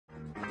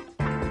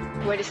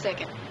Wait a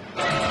second.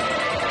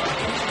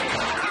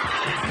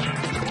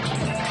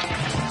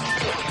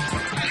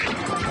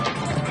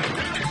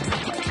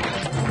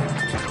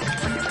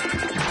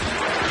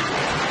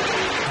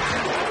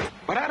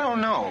 But I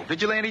don't know.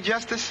 Vigilante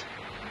justice?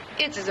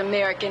 It's as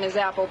American as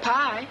apple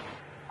pie.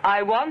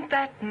 I want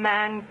that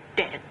man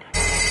dead.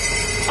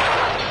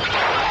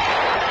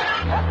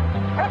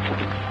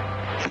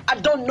 I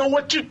don't know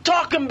what you're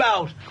talking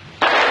about.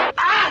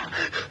 Ah!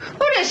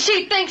 Who does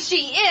she think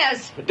she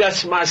is?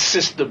 That's my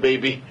sister,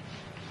 baby.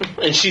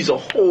 And she's a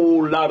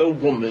whole lot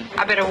of woman.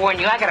 I better warn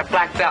you, I got a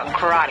black belt in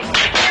karate.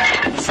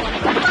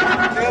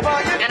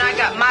 And I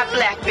got my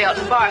black belt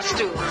in bar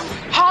stool.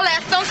 Haul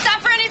ass don't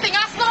stop for anything.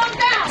 I'll slow him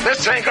down.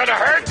 This ain't gonna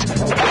hurt.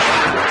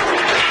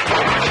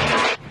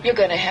 You're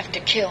gonna have to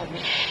kill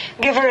me.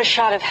 Give her a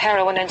shot of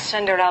heroin and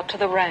send her out to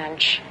the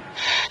ranch.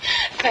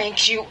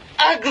 Thanks, you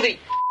ugly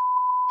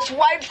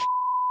white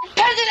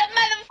president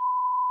mother.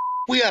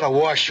 We ought to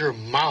wash your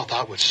mouth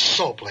out with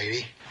soap,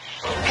 lady.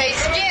 Hey,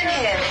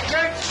 skinhead.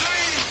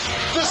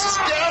 This is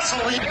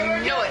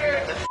gasoline. Do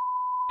it.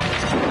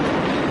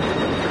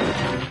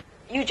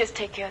 You just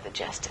take care of the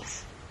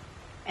justice,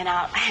 and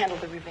I'll handle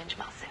the revenge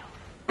myself.